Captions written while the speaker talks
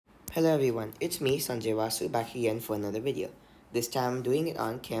Hello everyone, it's me Sanjay Vasu back again for another video. This time I'm doing it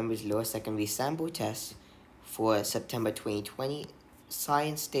on Cambridge Lower Secondary Sample Test for September 2020,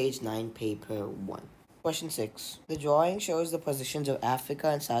 Science Stage 9 Paper 1. Question 6. The drawing shows the positions of Africa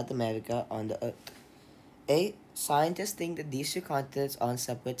and South America on the Earth. A. Scientists think that these two continents are on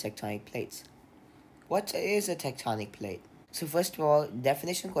separate tectonic plates. What is a tectonic plate? So first of all,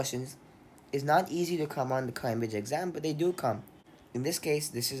 definition questions is not easy to come on the Cambridge exam, but they do come. In this case,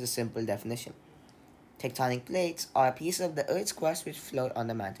 this is a simple definition. Tectonic plates are a piece of the Earth's crust which float on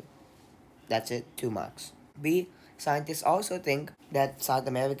the mantle. That's it, 2 marks. B. Scientists also think that South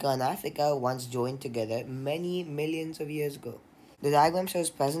America and Africa once joined together many millions of years ago. The diagram shows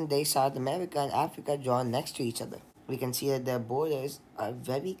present-day South America and Africa drawn next to each other. We can see that their borders are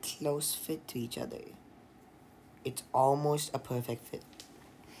very close fit to each other. It's almost a perfect fit.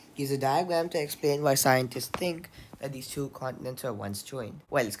 Use a diagram to explain why scientists think that these two continents were once joined.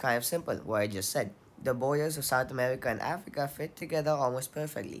 Well, it's kind of simple, what I just said. The borders of South America and Africa fit together almost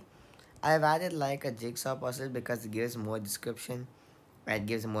perfectly. I have added like a jigsaw puzzle because it gives more description and it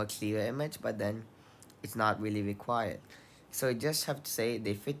gives a more clear image, but then it's not really required. So you just have to say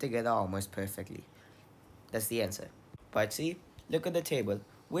they fit together almost perfectly. That's the answer. Part C, look at the table.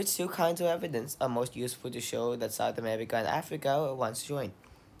 Which two kinds of evidence are most useful to show that South America and Africa were once joined?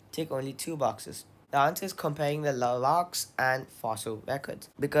 Tick only 2 boxes. The answer is comparing the rocks and fossil records.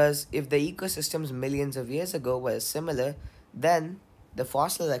 Because if the ecosystems millions of years ago were similar, then the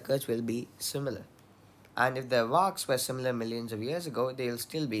fossil records will be similar. And if the rocks were similar millions of years ago, they'll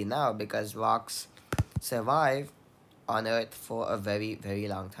still be now because rocks survive on Earth for a very, very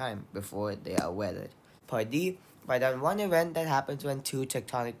long time before they are weathered. Part D, write down one event that happens when two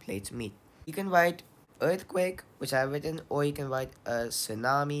tectonic plates meet. You can write earthquake, which I've written, or you can write a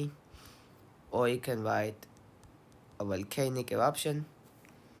tsunami, or you can write a volcanic eruption.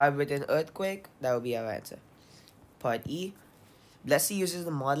 I've written earthquake, that would be our answer. Part E, Blessy uses the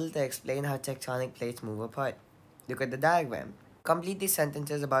model to explain how tectonic plates move apart. Look at the diagram. Complete these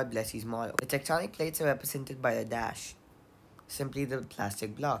sentences about Blessy's model. The tectonic plates are represented by a dash, simply the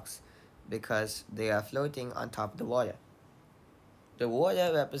plastic blocks, because they are floating on top of the water. The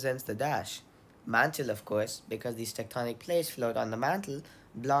water represents the dash. Mantle, of course, because these tectonic plates float on the mantle,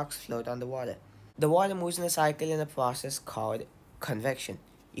 blocks float on the water. The water moves in a cycle in a process called convection.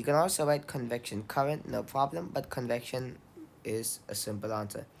 You can also write convection current, no problem, but convection is a simple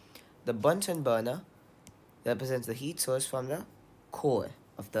answer. The Bunsen burner represents the heat source from the core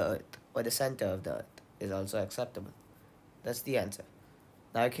of the earth, or the center of the earth, is also acceptable. That's the answer.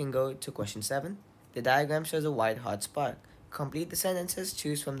 Now I can go to question 7. The diagram shows a white hot spark. Complete the sentences,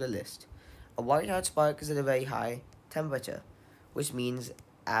 choose from the list. A white hot spark is at a very high temperature, which means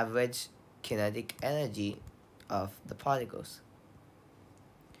average kinetic energy of the particles.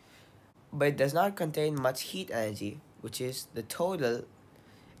 But it does not contain much heat energy, which is the total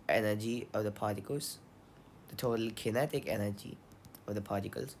energy of the particles, the total kinetic energy of the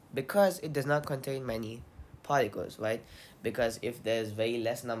particles, because it does not contain many particles, right? Because if there's very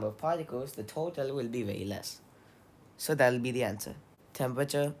less number of particles, the total will be very less. So that'll be the answer.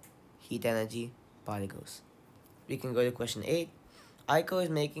 Temperature, heat energy, particles. We can go to question 8. Aiko is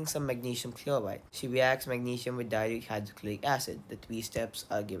making some magnesium chloride. She reacts magnesium with dilute hydrochloric acid. The 3 steps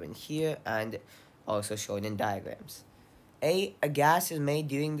are given here and also shown in diagrams. A gas is made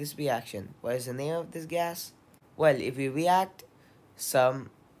during this reaction. What is the name of this gas? Well, if we react some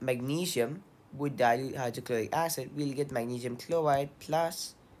magnesium with dilute hydrochloric acid, we'll get magnesium chloride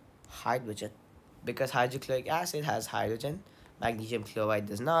plus hydrogen. Because hydrochloric acid has hydrogen, magnesium chloride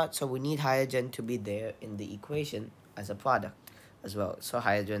does not, so we need hydrogen to be there in the equation as a product as well. So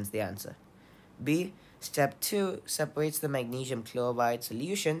hydrogen's the answer. B, step 2 separates the magnesium chloride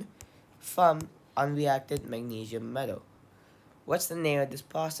solution from unreacted magnesium metal. What's the name of this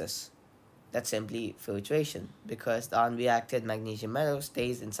process? That's simply filtration, because the unreacted magnesium metal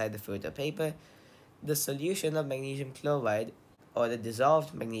stays inside the filter paper. The solution of magnesium chloride, or the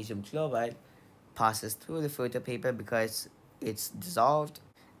dissolved magnesium chloride, passes through the filter paper because it's dissolved,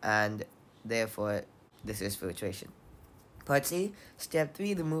 and therefore this is filtration. Part C, step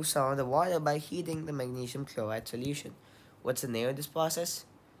 3 removes some of the water by heating the magnesium chloride solution. What's the name of this process?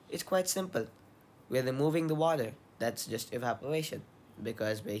 It's quite simple. We're removing the water. That's just evaporation.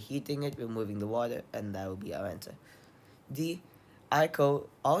 Because we're heating it, removing the water, and that will be our answer. D, Ico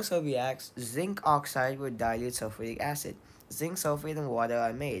also reacts zinc oxide with dilute sulfuric acid. Zinc sulfate and water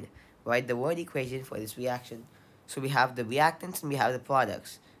are made. Write the word equation for this reaction. So we have the reactants and we have the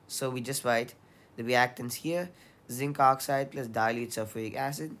products. So we just write the reactants here, zinc oxide plus dilute sulfuric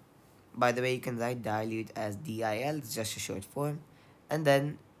acid. By the way, you can write dilute as DIL, it's just a short form. And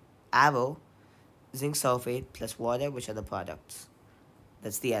then arrow, zinc sulfate plus water, which are the products.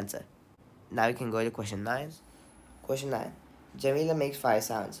 That's the answer. Now you can go to question 9. Question 9. Jamila makes 5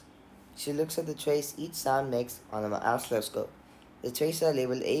 sounds. She looks at the trace each sound makes on an oscilloscope. The traces are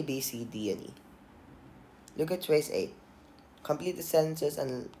labeled A, B, C, D, and E. Look at trace A. Complete the sentences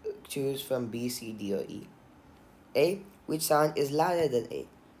and choose from B, C, D, or E. A. Which sound is louder than A?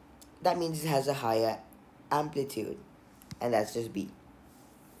 That means it has a higher amplitude, and that's just B.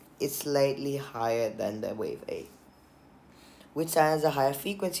 It's slightly higher than the wave A. Which sound has a higher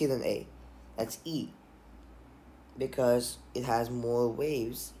frequency than A? That's E, because it has more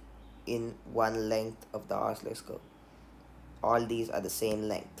waves in one length of the oscilloscope. All these are the same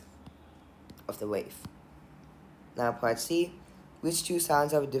length of the wave. Now part C, which two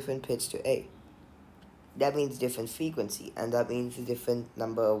sounds have a different pitch to A? That means different frequency, and that means a different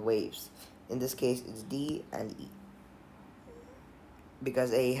number of waves. In this case, it's D and E.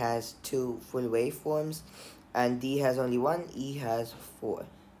 Because A has 2 full waveforms, and D has only 1, E has 4.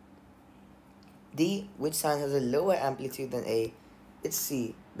 D, which sound has a lower amplitude than A? It's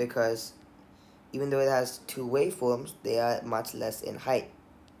C, because even though it has 2 waveforms, they are much less in height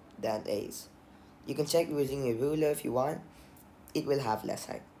than A's. You can check using a ruler if you want. It will have less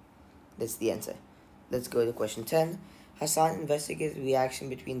height. That's the answer. Let's go to question 10. Hassan investigates the reaction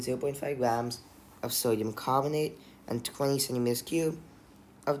between 0.5 grams of sodium carbonate and 20 centimeters cubed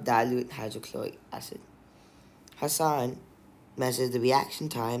of dilute hydrochloric acid. Hassan measures the reaction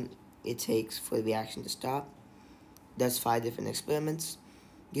time it takes for the reaction to stop, does 5 different experiments,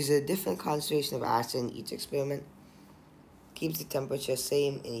 uses a different concentration of acid in each experiment, keeps the temperature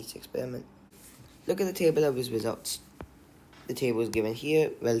same in each experiment. Look at the table of his results. The table is given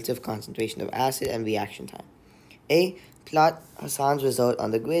here, relative concentration of acid and reaction time. A. Plot Hassan's result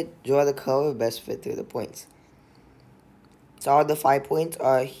on the grid. Draw the curve of best fit through the points. So all the 5 points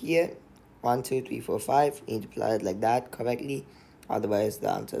are here. 1, 2, 3, 4, 5. You need to plot it like that correctly. Otherwise the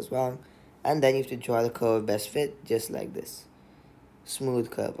answer is wrong. And then you have to draw the curve of best fit just like this. Smooth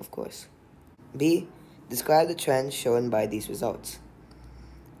curve, of course. B. Describe the trend shown by these results.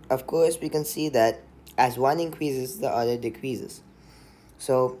 Of course, we can see that as one increases, the other decreases.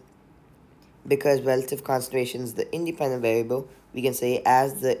 So, because relative concentration is the independent variable, we can say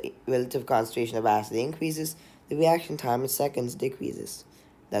as the relative concentration of acid increases, the reaction time in seconds decreases.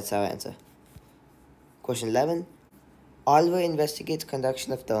 That's our answer. Question 11. Oliver investigates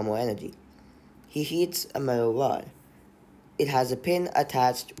conduction of thermal energy. He heats a metal rod. It has a pin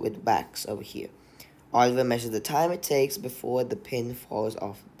attached with wax over here. Oliver measures the time it takes before the pin falls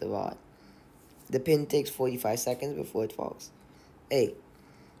off the rod. The pin takes 45 seconds before it falls. A.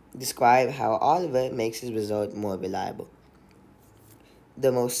 Describe how Oliver makes his result more reliable.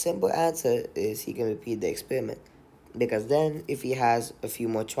 The most simple answer is he can repeat the experiment, because then if he has a few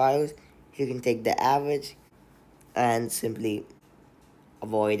more trials, he can take the average and simply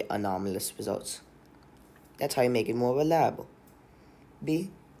avoid anomalous results. That's how you make it more reliable.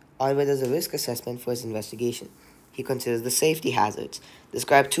 B. Oliver does a risk assessment for his investigation. He considers the safety hazards.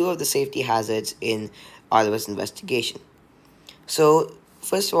 Describe 2 of the safety hazards in Oliver's investigation. So,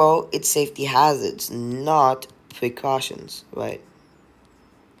 first of all, it's safety hazards, not precautions, right?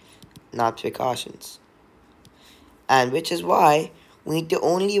 Not precautions. And which is why we need to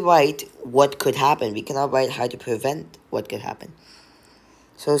only write what could happen. We cannot write how to prevent what could happen.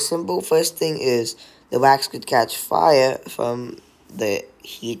 So simple first thing is the wax could catch fire from the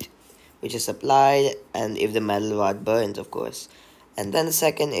heat which is applied, and if the metal rod burns, of course. And then the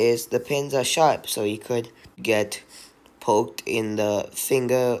second is the pins are sharp, so you could get poked in the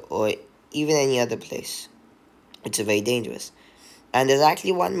finger or even any other place. It's very dangerous. And there's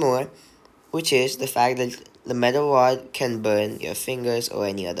actually one more, which is the fact that the metal rod can burn your fingers or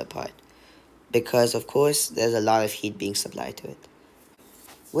any other part, because of course there's a lot of heat being supplied to it.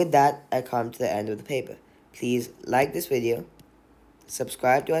 With that, I come to the end of the paper. Please like this video,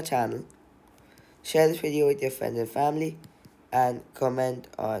 subscribe to our channel, share this video with your friends and family, and comment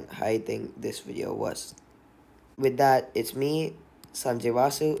on how you think this video was. With that, it's me, Sanjay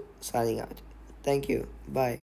Vasu, signing out. Thank you. Bye.